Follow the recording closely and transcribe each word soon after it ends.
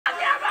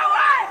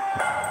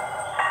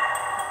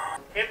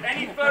If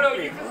any photo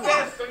you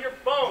possess on your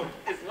phone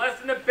is less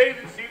than a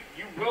bathing suit,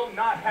 you will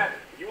not have it.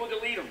 You will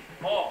delete them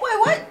all. Wait,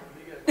 what?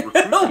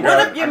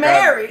 What if you're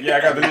married? Yeah,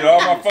 I got to delete all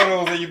my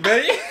photos of you,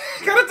 baby.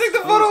 Gotta take the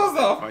photos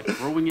off. By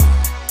throwing it.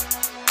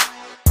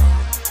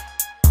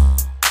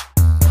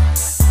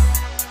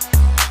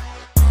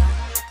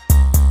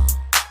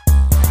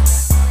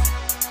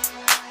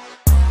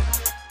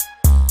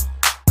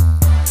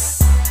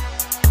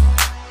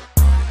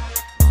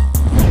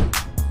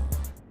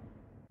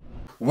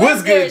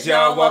 What's good,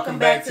 y'all? Welcome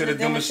back to the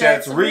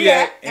Demouchets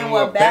React, and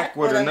we're back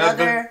with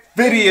another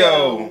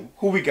video.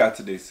 Who we got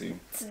today, Sue?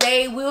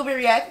 Today we'll be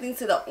reacting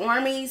to the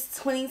Army's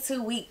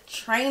 22-week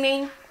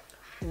training.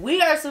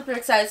 We are super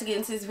excited to get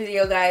into this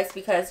video, guys,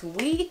 because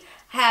we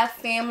have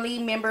family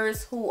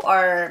members who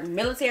are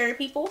military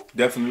people.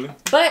 Definitely.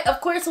 But of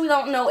course, we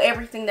don't know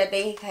everything that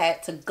they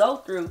had to go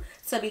through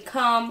to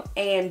become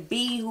and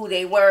be who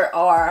they were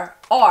or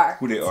are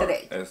who they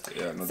today. No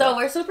so doubt.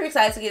 we're super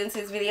excited to get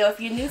into this video.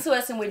 If you're new to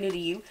us and we're new to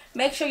you,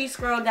 make sure you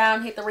scroll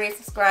down, hit the red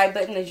subscribe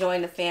button to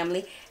join the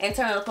family, and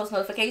turn on the post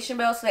notification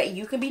bell so that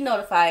you can be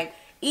notified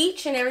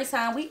each and every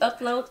time we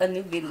upload a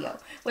new video.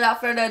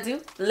 Without further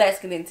ado, let's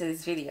get into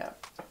this video.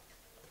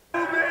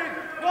 Moving?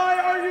 Why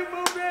are you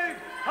moving?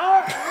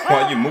 Why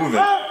are you moving?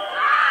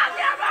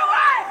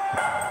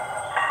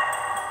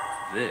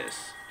 This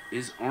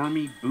is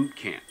Army Boot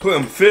Camp. Put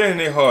them fear in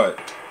their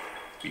heart.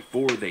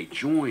 Before they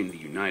join the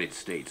United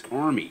States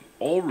Army,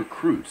 all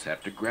recruits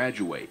have to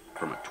graduate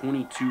from a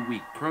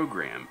 22-week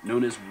program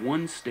known as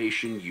One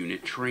Station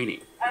Unit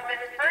Training,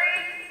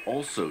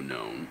 also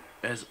known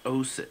as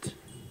OSUT.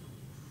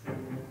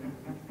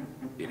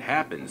 It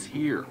happens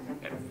here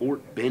at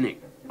Fort Benning,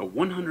 a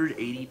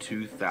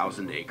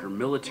 182,000-acre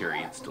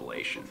military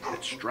installation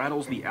that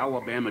straddles the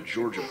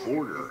Alabama-Georgia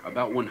border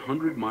about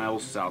 100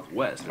 miles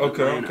southwest of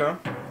Atlanta.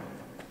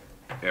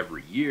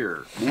 Every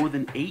year, more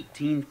than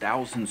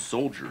 18,000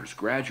 soldiers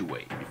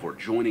graduate before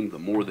joining the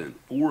more than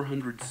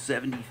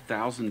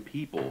 470,000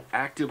 people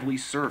actively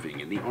serving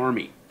in the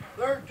Army.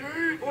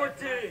 13,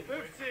 14,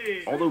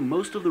 15. Although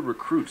most of the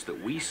recruits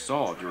that we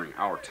saw during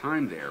our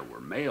time there were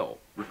male,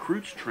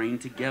 recruits train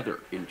together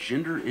in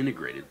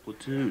gender-integrated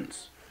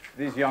platoons.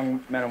 These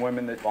young men and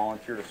women that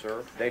volunteer to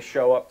serve, they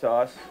show up to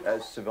us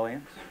as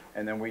civilians,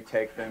 and then we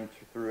take them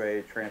through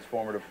a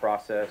transformative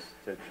process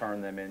to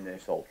turn them into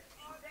soldiers.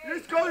 You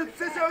just go to the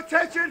position of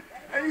attention,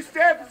 and you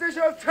stay in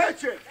position of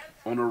attention.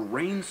 On a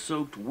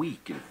rain-soaked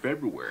week in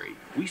February,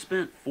 we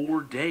spent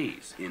 4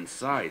 days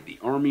inside the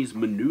Army's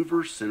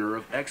Maneuver Center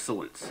of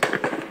Excellence,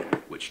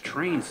 which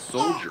trains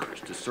soldiers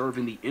to serve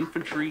in the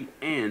infantry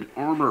and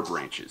armor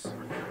branches.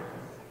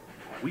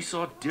 We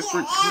saw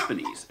different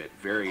companies at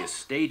various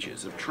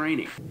stages of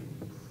training.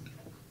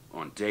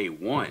 On day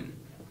 1,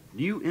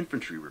 new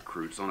infantry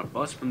recruits on a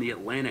bus from the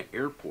Atlanta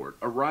airport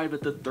arrive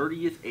at the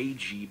 30th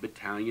AG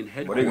Battalion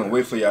headquarters. Well, they're going to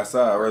wait for you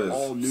outside, right?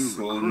 All new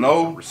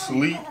snow,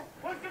 sleet,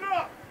 Listen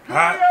up!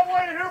 hot. I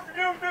want to hear from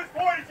you at this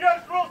point is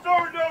yes, drill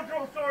sergeant, no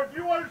drill sergeant.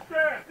 You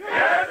understand?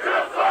 Yes,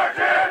 drill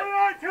sergeant! When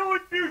I tell you,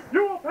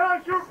 you will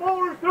pass your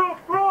folders to the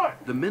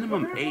front! The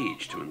minimum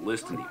age to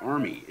enlist in the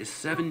Army is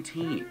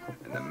 17,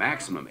 and the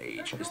maximum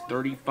age is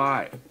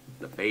 35.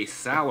 The base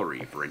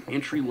salary for an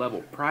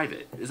entry-level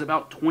private is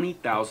about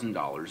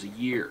 $20,000 a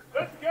year.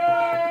 Let's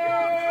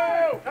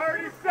go!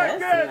 30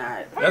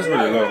 seconds! That's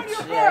really low.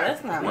 Yeah,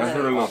 that's not Once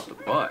bad. they're off the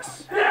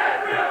bus,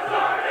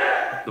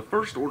 the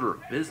first order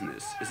of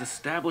business is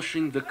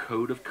establishing the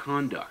code of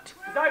conduct.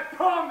 Because I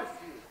promise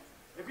you,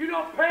 if you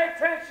don't pay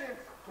attention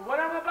to what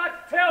I'm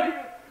about to tell you,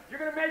 you're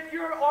going to make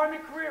your Army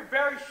career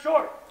very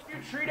short. You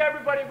treat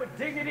everybody with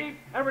dignity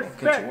and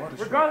respect,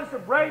 regardless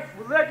of race,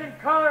 religion,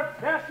 color,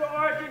 national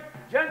origin,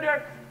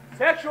 gender,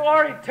 sexual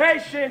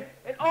orientation,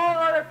 and all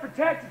other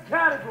protected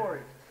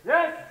categories.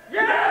 Yes?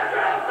 Yes,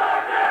 Drill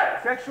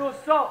Sergeant! Sexual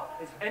assault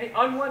is any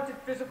unwanted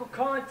physical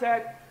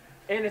contact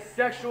in a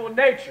sexual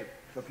nature.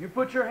 So if you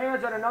put your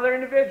hands on another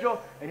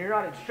individual and you're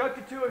not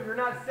instructed to, or you're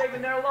not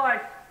saving their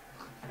life,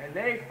 and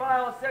they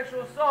file a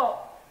sexual assault,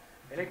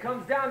 and it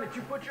comes down that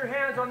you put your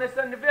hands on this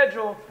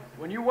individual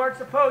when you weren't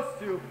supposed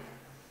to,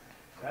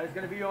 that is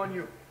going to be on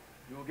you.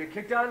 You will get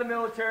kicked out of the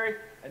military,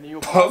 and then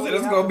you'll probably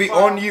that's going to be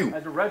on you.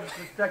 As a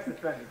registered sex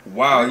offender.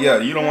 Wow, yeah,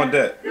 you don't want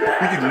that. You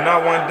do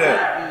not want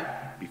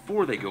that.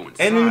 Before they go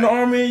inside, And in the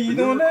Army, you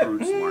the doing new that?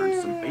 recruits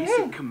learn some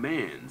basic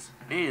commands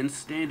and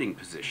standing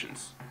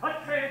positions.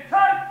 Hut training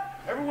time!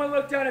 Everyone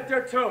look down at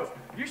their toes.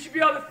 You should be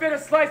able to fit a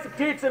slice of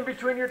pizza in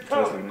between your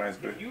toes. That's nice,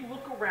 babe. If you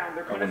look around,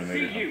 they're going wouldn't to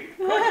make see it, you.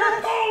 But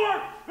you're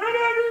taller than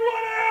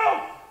everyone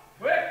else!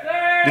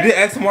 Quickly! Did they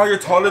ask him why you're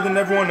taller than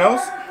everyone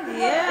else?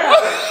 Yeah.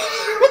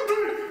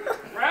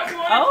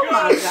 Oh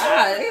my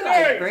God, they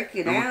like break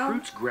it The down.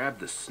 recruits grab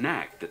the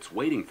snack that's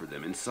waiting for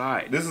them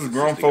inside. This is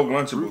grown folk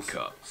consisting of a Lunchables. fruit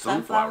cup,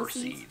 Sunflower sunflower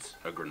seeds. seeds,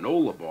 a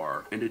granola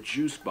bar, and a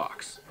juice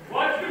box.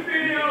 Watch the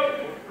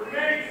video.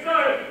 Remain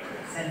silent.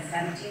 Since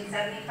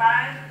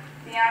 1775,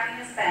 the Army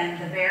has been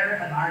the bearer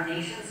of our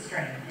nation's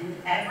strength in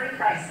every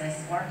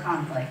crisis or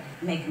conflict.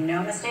 Make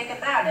no mistake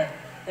about it,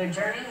 The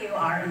journey you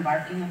are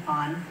embarking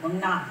upon will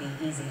not be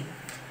easy,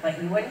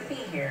 but you wouldn't be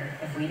here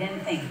if we didn't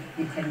think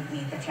you couldn't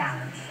meet the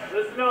challenge.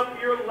 Listen up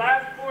for your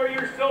last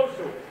 4-year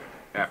social.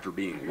 After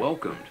being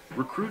welcomed,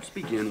 recruits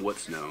begin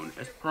what's known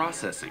as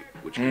processing,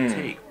 which can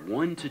take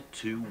 1 to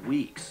 2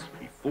 weeks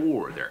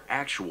before their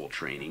actual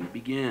training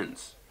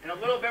begins. In a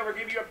little bit, we'll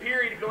give you a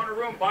period to go in a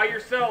room by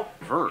yourself.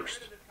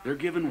 First, they're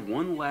given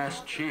one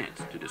last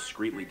chance to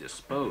discreetly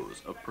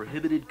dispose of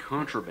prohibited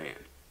contraband,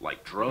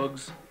 like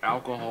drugs,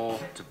 alcohol,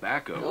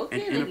 tobacco,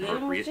 and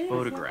inappropriate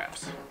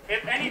photographs.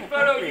 If any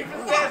photo you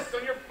possess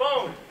on your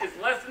phone is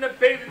less than a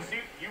bathing suit,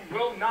 you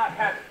will not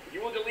have it.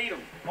 You will delete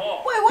them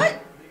all. Wait,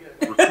 what?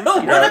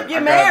 What if you're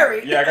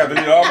married? Yeah, I got to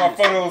delete all my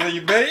photos of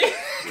you, babe.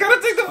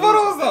 Gotta take the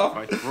photos off.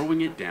 By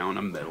throwing it down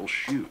a metal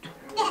chute.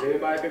 Is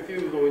anybody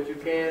confused on what you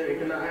can and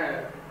cannot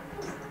have?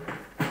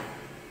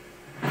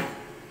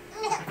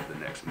 The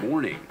next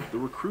morning, the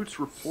recruits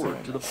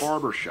report to the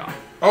barber shop.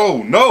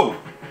 Oh, no.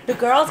 The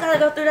girls gotta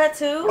go through that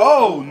too?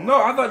 Oh,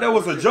 no. I thought that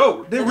was a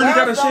joke. They really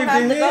got to shave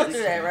their Go heads.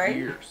 through that, right?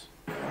 Years.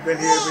 I've been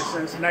here ever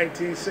since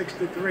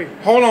 1963.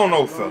 Hold on, no,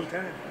 Long fella.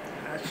 time.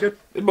 I should.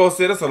 They both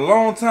said that's a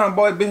long time.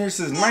 Boy, been here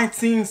since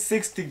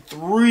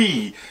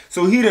 1963.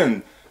 So he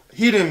done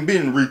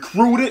been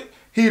recruited.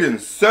 He done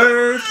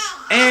served,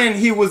 and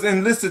he was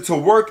enlisted to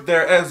work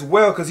there as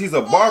well, because he's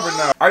a barber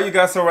now. All right, you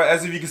guys, so right,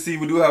 as you can see,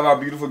 we do have our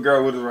beautiful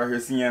girl with us right here,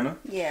 Sienna.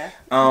 Yeah.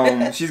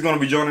 She's going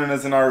to be joining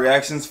us in our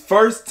reactions.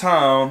 First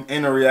time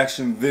in a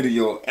reaction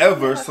video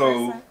ever,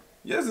 so...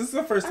 Yes, this is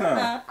the first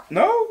time.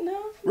 No?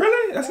 No.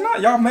 Really? That's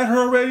not? Y'all met her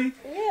already?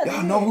 Yeah.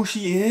 Y'all know who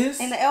she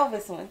is? And the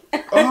Elvis one.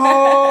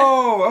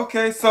 Oh,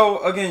 okay.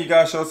 So, again, you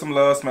guys show some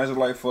love, smash a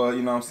like for,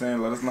 you know what I'm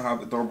saying? Let us know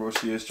how adorable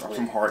she is. Drop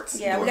some hearts.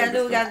 Yeah, we gotta do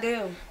what we gotta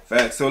do.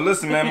 Facts. So,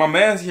 listen, man, my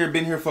man's here,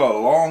 been here for a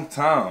long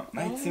time.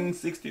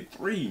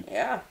 1963.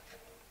 Yeah.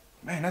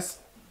 Man, that's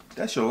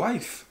your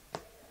life.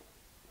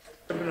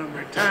 I'm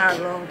retired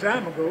a long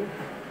time ago.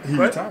 He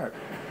But- retired.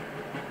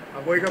 I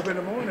wake up in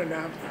the morning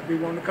now. I be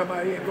wanting to come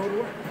out here and go to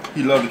work.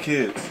 He loved the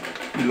kids.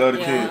 He loved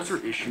the Yeah. kids.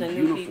 Recruits are issued The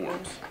new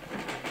uniforms.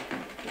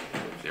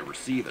 They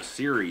receive a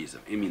series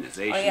of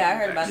immunizations Oh yeah, I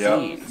heard about Yeah.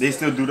 those. They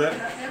still do that?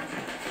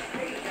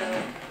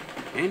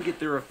 and get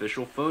their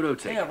official photo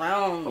They taken,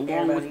 around along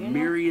everybody, with you know?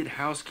 myriad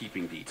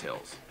housekeeping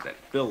details that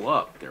fill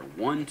up their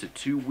 1 to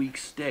 2 week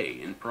stay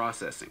in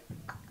processing.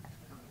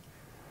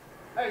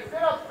 Hey,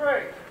 sit up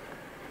straight.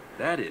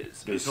 That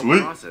is They until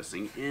sleep.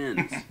 processing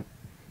ends. He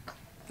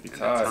And the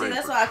tired. time See,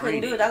 that's for why I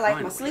couldn't do training it. I like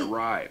my finally sleep.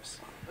 arrives.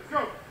 Let's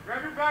go.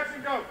 Grab your bags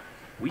and go.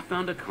 We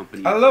found a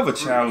company I of love a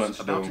recruits challenge,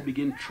 about though. to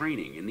begin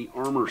training in the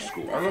armor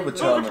school. I love a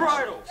Throw the challenge.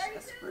 bridles.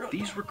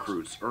 These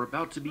recruits are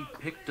about to be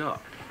picked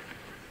up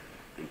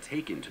and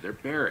taken to their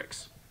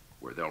barracks,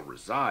 where they'll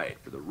reside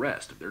for the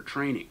rest of their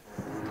training.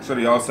 So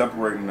they all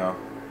separating now.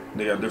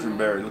 They got different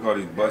barriers. Look at all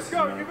these buses.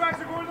 Go. You Man. guys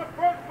are going to the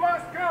front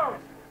bus. Go.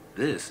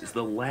 This is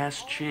the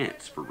last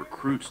chance for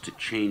recruits to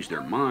change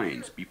their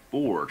minds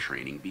before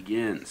training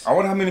begins. I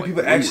wonder how many Like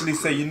people one actually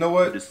say, recruit you know who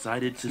what?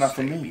 decided It's to not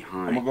for stay me. I'm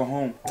behind. gonna go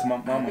home to my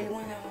mama. You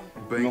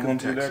go home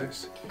to your daddy?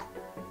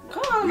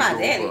 Come on, my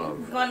daddy.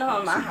 Going to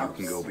home my house.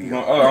 You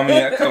gonna, oh, I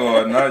mean, come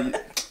on. Now you,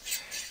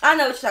 I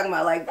know what you're talking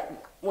about. Like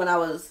when I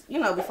was, you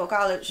know, before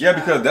college. yeah,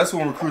 because that's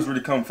when recruits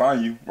really come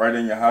find you, right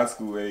in your high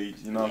school age.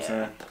 You know what I'm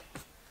saying?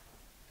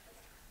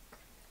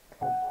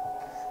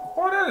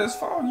 Oh, that is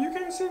fog. You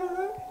can't see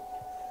that.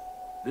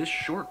 This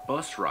short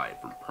bus ride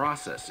from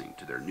processing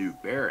to their new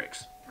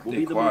barracks will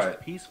Stay be the quiet.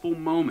 most peaceful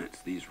moments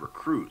these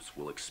recruits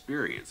will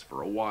experience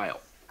for a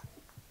while.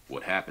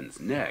 What happens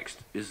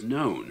next is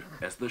known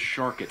as the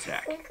shark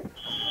attack.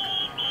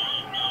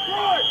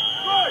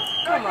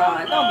 Come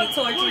on, don't be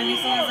torturing me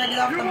as soon as I get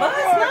off the bus,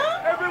 no?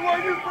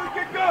 Everyone, you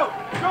freaking go.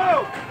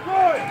 Go.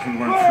 Run. He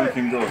wants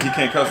freaking go. He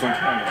can't cuss on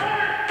camera.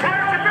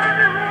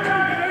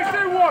 They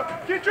say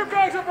what? Get your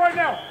bags up right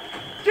now.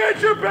 Get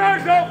your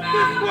bags up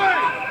this way.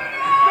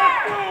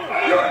 Let's move.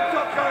 You're a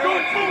tough guy.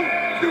 Don't move.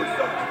 Do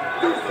something.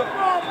 Do something.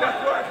 That's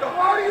what I thought.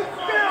 Why do you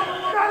still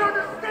not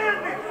understand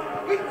this?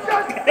 He just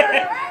said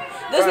it.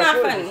 That's not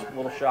It was funny. just a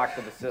little shock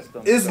to the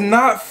system. It's So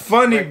not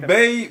funny, break them.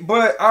 babe,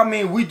 but I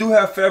mean, we do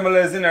have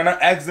families in there, and I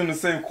ask them the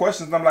same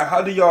questions. I'm like,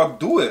 how do y'all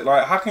do it?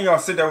 Like, how can y'all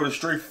sit there with a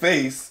straight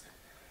face?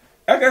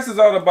 I guess it's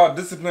all about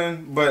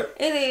discipline, but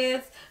It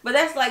is, but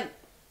that's like,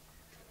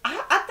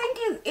 I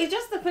think it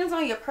just depends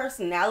on your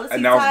personality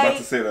and I was about type.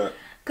 to say that.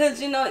 Cause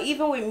you know,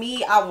 even with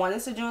me, I wanted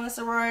to join a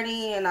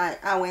sorority, and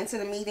I went to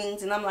the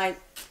meetings, and I'm like,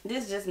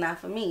 this is just not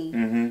for me.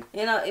 Mm-hmm.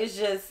 You know, it's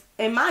just,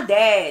 and my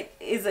dad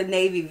is a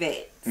Navy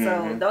vet, so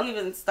Mhm. don't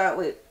even start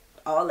with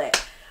all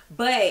that.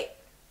 But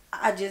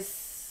I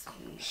just,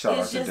 Shout out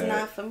it's to just Dad.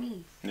 not for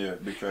me. Yeah,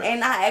 big fact.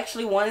 And I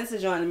actually wanted to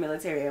join the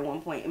military at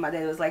one point, and my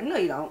dad was like, no,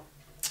 you don't.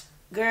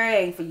 Girl, it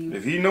ain't for you.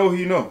 If he know,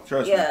 he know.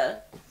 Trust me. Yeah.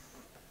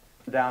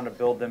 down to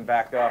build them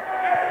back up.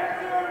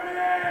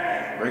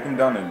 Break him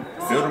down and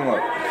build him up.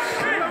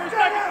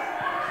 Shut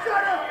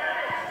up!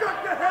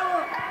 Shut the hell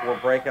up! we're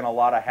breaking a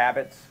lot of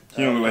habits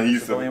in the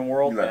civilian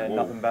world, and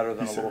whoa, nothing better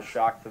than a little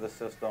shock to the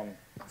system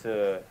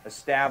to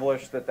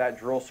establish that that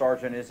drill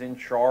sergeant is in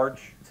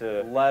charge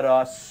to let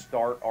us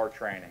start our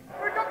training.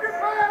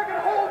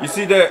 You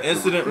see that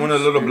incident when a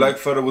little black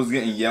fella was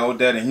getting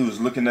yelled at and he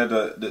was looking at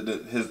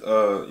his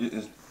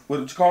what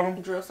did you call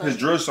him? His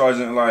drill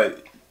sergeant,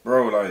 like,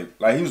 bro,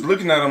 like he was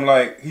looking at him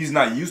like he's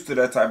not used to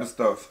that type of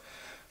stuff.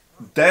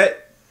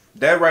 That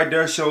right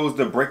there shows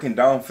the breaking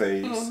down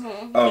phase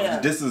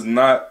of this is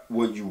not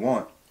what you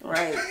want.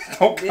 Right.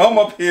 Don't come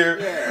up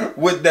here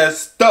with that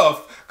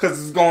stuff,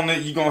 because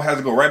you're gonna have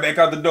to go right back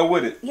out the door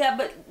with it. Yeah,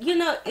 but you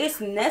know,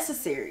 it's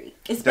necessary.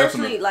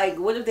 Especially like,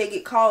 what if they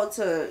get called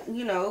to,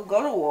 you know,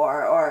 go to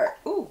war or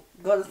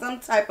go to some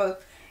type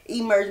of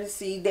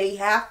emergency? They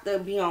have to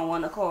be on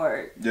one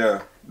accord.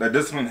 Yeah. That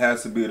discipline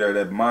has to be there.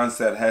 That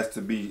mindset has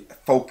to be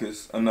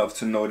focused enough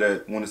to know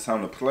that when it's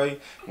time to play,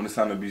 when it's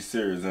time to be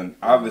serious. And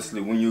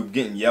obviously, when you're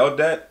getting yelled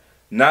at,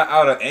 not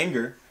out of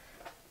anger,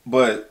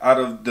 but out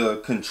of the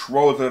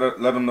control to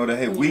let them know that,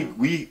 hey,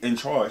 we in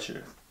charge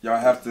here. Y'all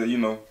have to, you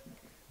know,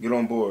 get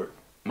on board.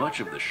 Much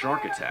of the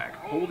shark attack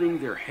holding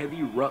their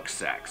heavy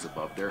rucksacks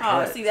above their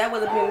heads. Oh, see, that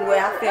would have been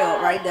where I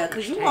felt right there.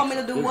 Because you want me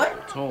to do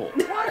what? Toll.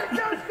 Why is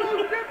that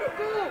so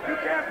difficult? You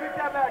can't pick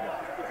that bag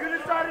up. You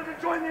decided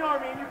to join the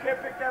army and you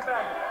can't pick that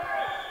bag up.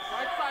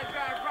 Right side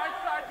bag, right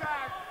side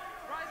bag,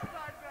 right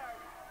side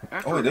bag.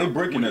 After they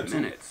breaking it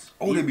too. Minutes,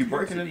 they be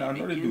breaking it. I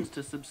know they do. Begins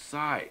to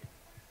subside.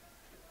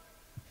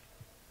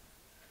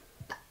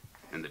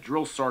 And the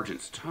drill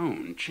sergeant's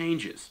tone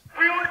changes.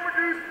 We only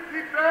produce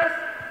the best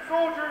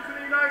soldiers in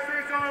the United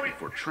States Army.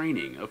 Before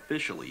training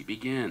officially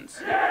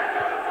begins.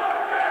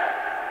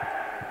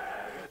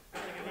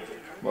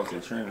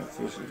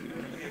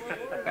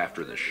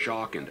 After the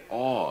shock and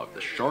awe of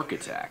the shark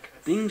attack,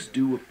 things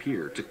do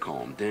appear to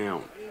calm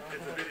down.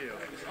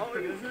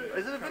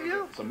 Is it a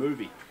video? It's a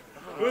movie.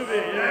 Movie,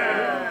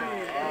 yeah.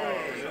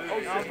 I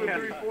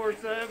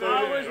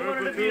always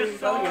wanted to be a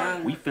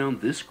soldier. We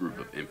found this group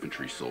of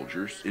infantry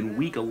soldiers in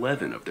week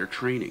 11 of their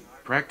training,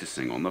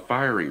 practicing on the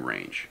firing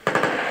range.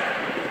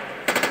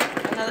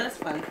 That's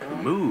fun. The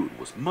mood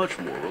was much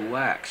more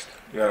relaxed.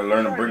 You gotta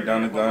learn to break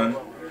down the gun,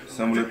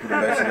 assemble it, put it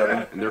back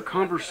together. And their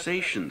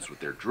conversations with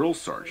their drill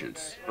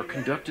sergeants are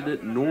conducted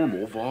at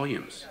normal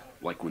volumes.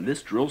 Like when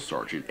this drill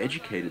sergeant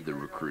educated the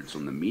recruits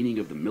on the meaning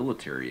of the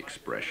military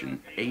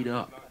expression, "ate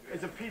up."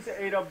 Is a piece of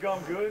ate up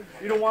gum good?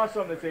 You don't want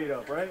something that's ate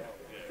up, right?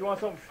 You want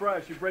something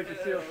fresh. You break the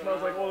seal, it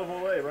smells like olive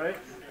oil, right?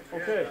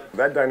 Okay.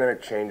 That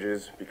dynamic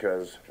changes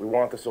because we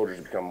want the soldiers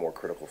to become more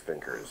critical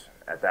thinkers.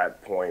 At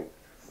that point,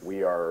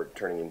 we are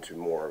turning into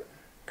more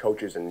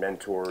coaches and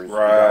mentors.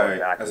 Right,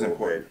 that's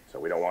important. So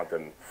we don't want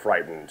them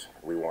frightened.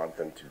 We want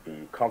them to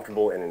be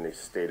comfortable and in a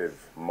state of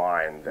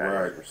mind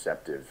that is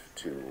receptive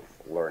to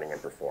learning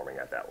and performing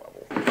at that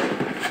level.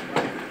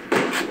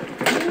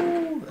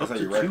 Up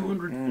to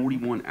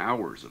 241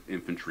 hours of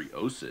infantry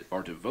OSIT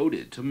are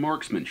devoted to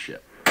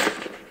marksmanship,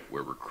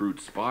 where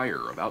recruits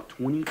fire about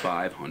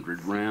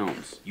 2,500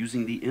 rounds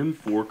using the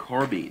M4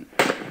 carbine,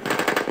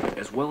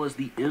 as well as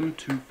the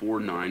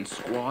M249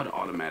 squad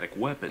automatic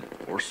weapon,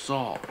 or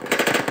SAW.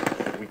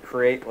 We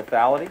create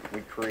lethality.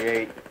 We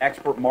create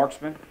expert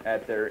marksmen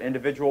at their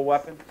individual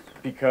weapons,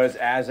 because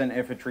as an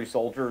infantry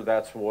soldier,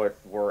 that's what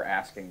we're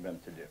asking them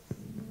to do.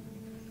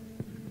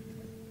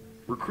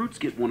 Recruits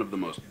get one of the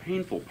most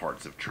painful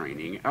parts of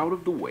training out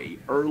of the way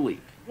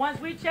early. Once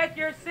we check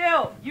your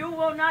seal, you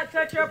will not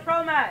touch your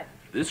ProMat.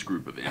 This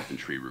group of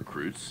infantry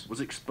recruits was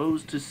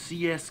exposed to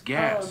CS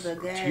gas, or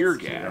tear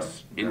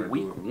gas, in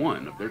week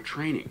 1 of their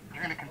training.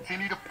 You're going to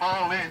continue to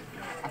file in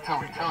until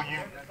we tell you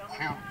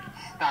to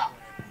stop.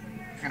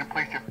 You're going to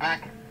place your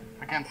back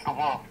against the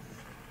wall.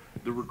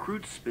 The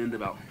recruits spend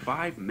about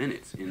 5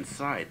 minutes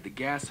inside the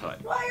gas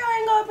hut. Why y'all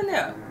ain't go up in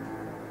there?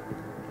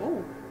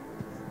 Ooh.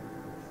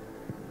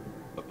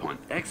 Upon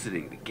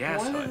exiting the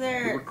gas hut,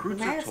 the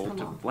recruits are told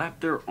to flap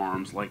their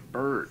arms like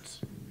birds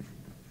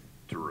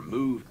to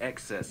remove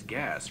excess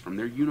gas from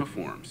their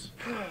uniforms.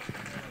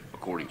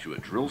 According to a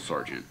drill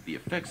sergeant, the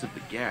effects of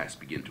the gas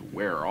begin to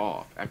wear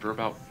off after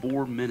about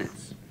 4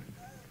 minutes.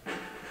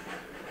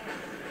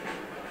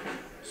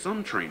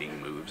 Some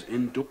training moves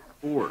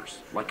indoors,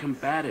 like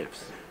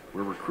combatives,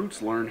 where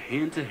recruits learn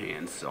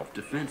hand-to-hand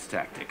self-defense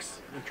tactics.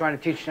 We're trying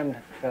to teach them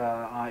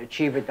to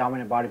achieve a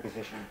dominant body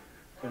position.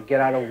 So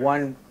get out of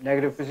one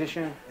negative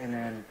position and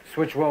then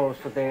switch roles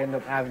so they end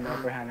up having the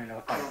upper hand in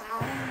the fight.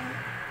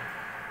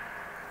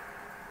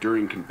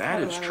 During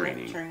combatives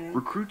training,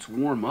 recruits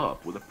warm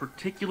up with a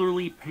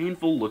particularly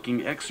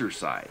painful-looking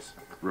exercise,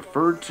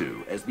 referred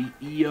to as the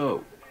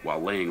EO.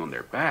 While laying on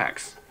their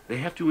backs, they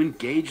have to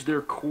engage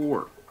their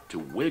core to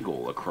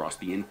wiggle across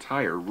the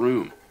entire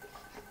room.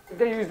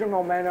 They use their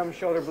momentum,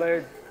 shoulder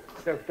blades,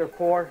 their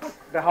core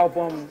to help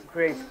them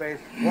create space,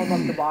 warm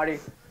up the body.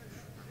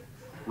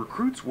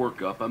 Recruits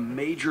work up a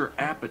major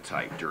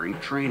appetite during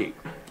training.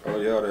 Oh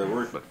yeah, that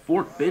works. But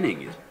Fort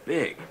Benning is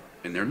big,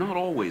 and they're not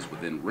always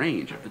within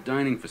range of the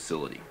dining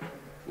facility.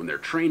 When they're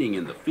training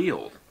in the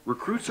field,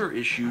 Recruits are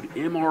issued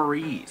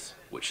MREs,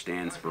 which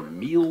stands for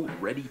Meal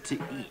Ready to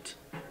Eat.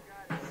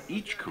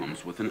 Each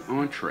comes with an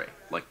entree,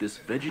 like this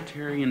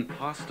vegetarian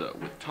pasta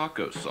with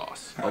taco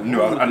sauce. I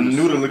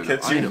knew to look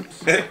at you.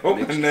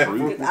 Open that.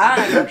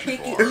 I'm a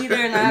picky eater,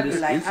 and I'd be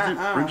This like, instant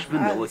French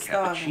vanilla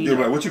cappuccino. You're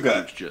like, what you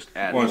got? Just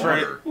add Want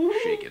water,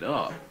 shake it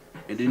up,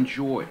 and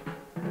enjoy.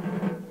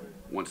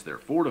 Once they're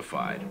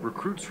fortified,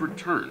 recruits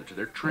return to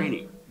their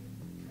training.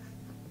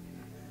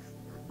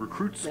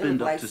 Recruits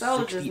spend up to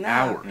 60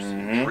 hours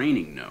in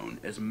training known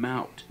as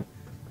MOUT,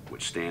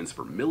 which stands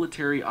for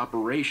Military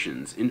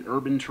Operations in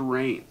Urban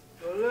Terrain.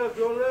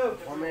 Go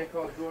left. My man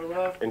calls go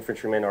left.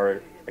 Infantrymen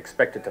are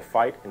expected to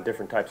fight in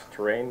different types of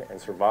terrain and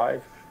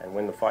survive and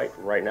win the fight.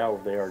 Right now,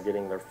 they are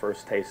getting their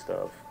first taste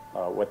of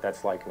what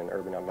that's like in an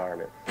urban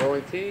environment.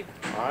 Rolling T.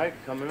 All right,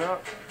 coming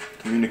up.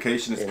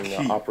 Communication is key.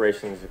 In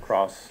operations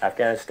across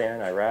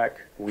Afghanistan,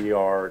 Iraq, we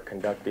are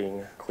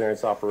conducting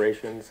clearance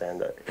operations,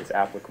 and it's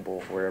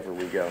applicable wherever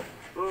we go.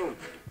 Boom.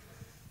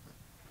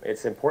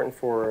 It's important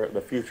for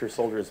the future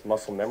soldiers'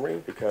 muscle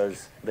memory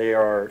because they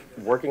are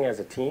working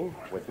as a team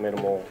with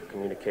minimal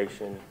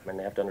communication, and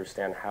they have to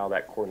understand how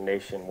that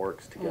coordination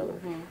works together.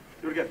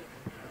 Do it again.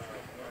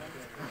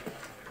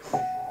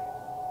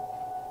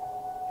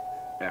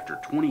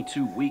 After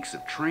 22 weeks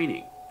of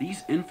training,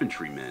 these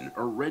infantrymen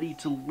are ready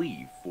to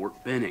leave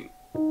Fort Benning.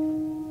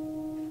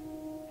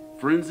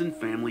 Friends and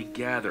family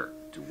gather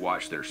to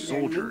watch their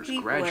soldiers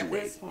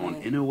graduate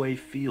on NOA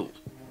Field.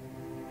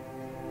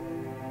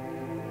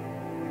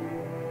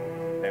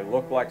 They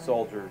look like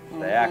soldiers,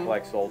 they act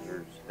like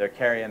soldiers, they're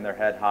carrying their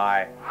head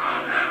high.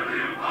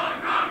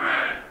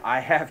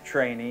 I have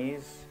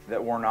trainees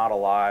that were not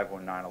alive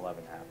when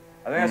 9/11 happened.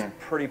 I think that's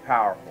pretty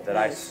powerful, that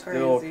I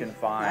still can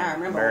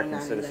find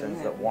American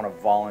citizens that want to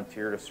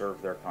volunteer to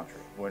serve their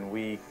country when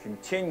we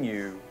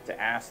continue to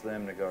ask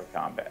them to go to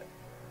combat.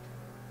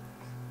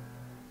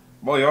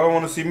 Boy, y'all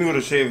want to see me with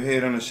a shaved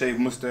head and a shaved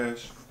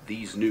mustache?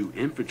 These new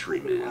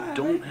infantrymen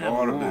don't have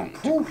long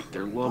to greet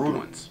their loved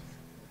ones.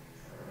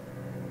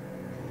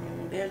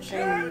 They're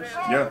changed.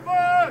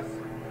 Yeah.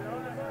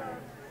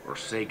 Or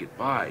say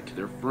goodbye to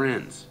their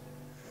friends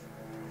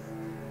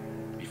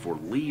before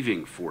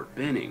leaving Fort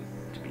Benning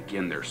to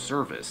begin their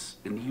service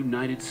in the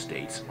United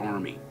States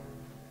Army.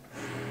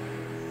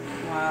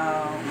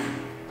 Wow.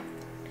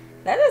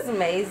 That is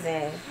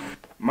amazing.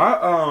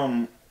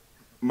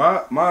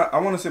 I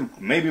want to say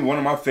maybe one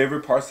of my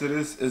favorite parts of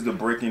this is the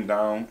breaking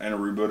down and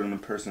rebuilding the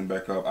person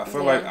back up. I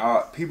feel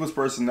like people's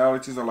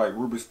personalities are like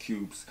Rubik's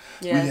Cubes.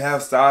 Yes. We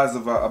have sides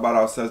of about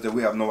ourselves that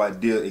we have no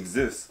idea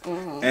exist.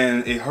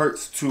 And it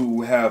hurts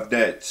to have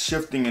that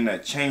shifting and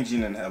that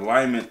changing and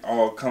alignment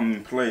all come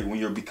in play when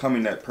you're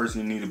becoming that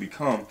person you need to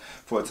become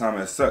for a time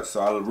as such.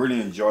 So I really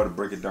enjoy the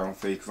break it down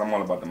phase because I'm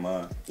all about the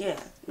mind. Yeah,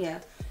 yeah.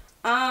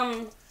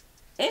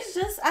 It's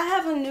just, I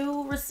have a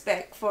new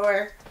respect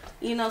for,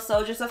 you know,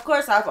 soldiers. Of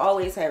course, I've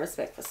always had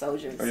respect for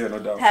soldiers. Oh, yeah, no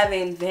doubt.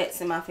 Having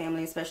vets in my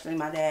family, especially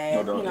my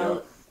dad. No doubt, you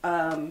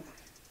know,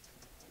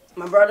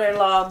 my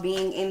brother-in-law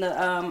being in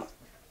the,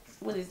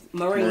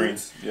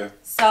 Marines. Yeah.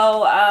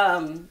 So,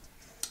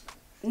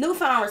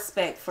 newfound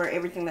respect for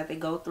everything that they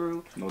go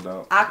through. No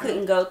doubt. I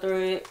couldn't go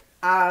through it.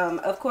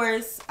 Of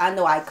course, I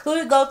know I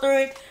could go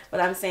through it, but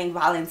I'm saying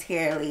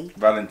voluntarily.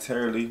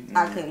 Voluntarily?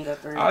 I couldn't go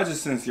through it. I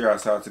just sent you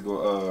outside to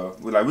go,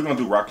 we're going to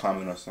do rock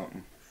climbing or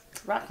something.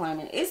 Rock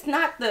climbing. It's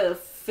not the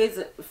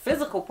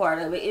physical part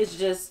of it. It's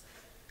just,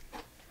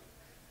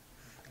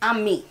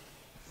 I'm me.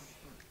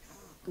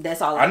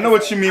 That's all I know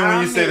what you mean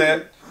when you say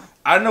that.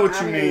 I know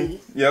what you mean.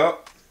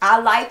 Yep. I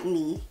like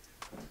me.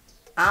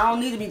 I don't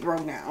need to be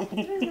broke down.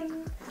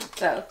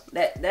 So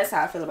that's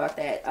how I feel about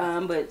that.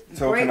 But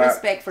great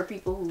respect for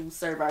people who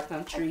serve our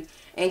country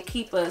and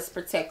keep us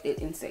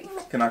protected and safe.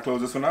 Can I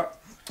close this one out?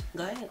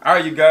 Go ahead.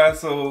 Alright, you guys.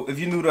 So if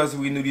you're new to us,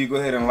 we new to you, go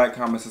ahead and like,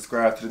 comment,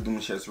 subscribe to the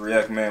Demouchets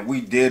React, man.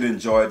 We did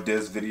enjoy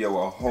this video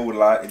a whole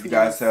lot. If you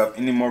guys have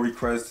any more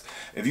requests,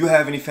 if you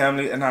have any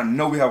family, and I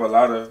know we have a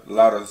lot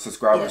of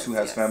subscribers who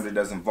has family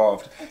that's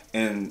involved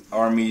in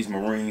armies,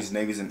 marines,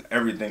 navies, and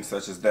everything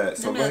such as that.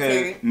 So go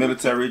ahead,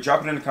 military,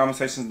 drop it in the comment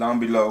sections down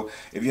below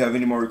if you have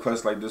any more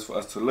requests like this for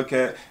us to look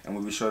at, and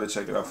we'll be sure to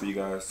check it out for you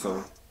guys.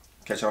 So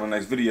catch y'all on the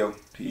next video.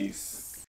 Peace.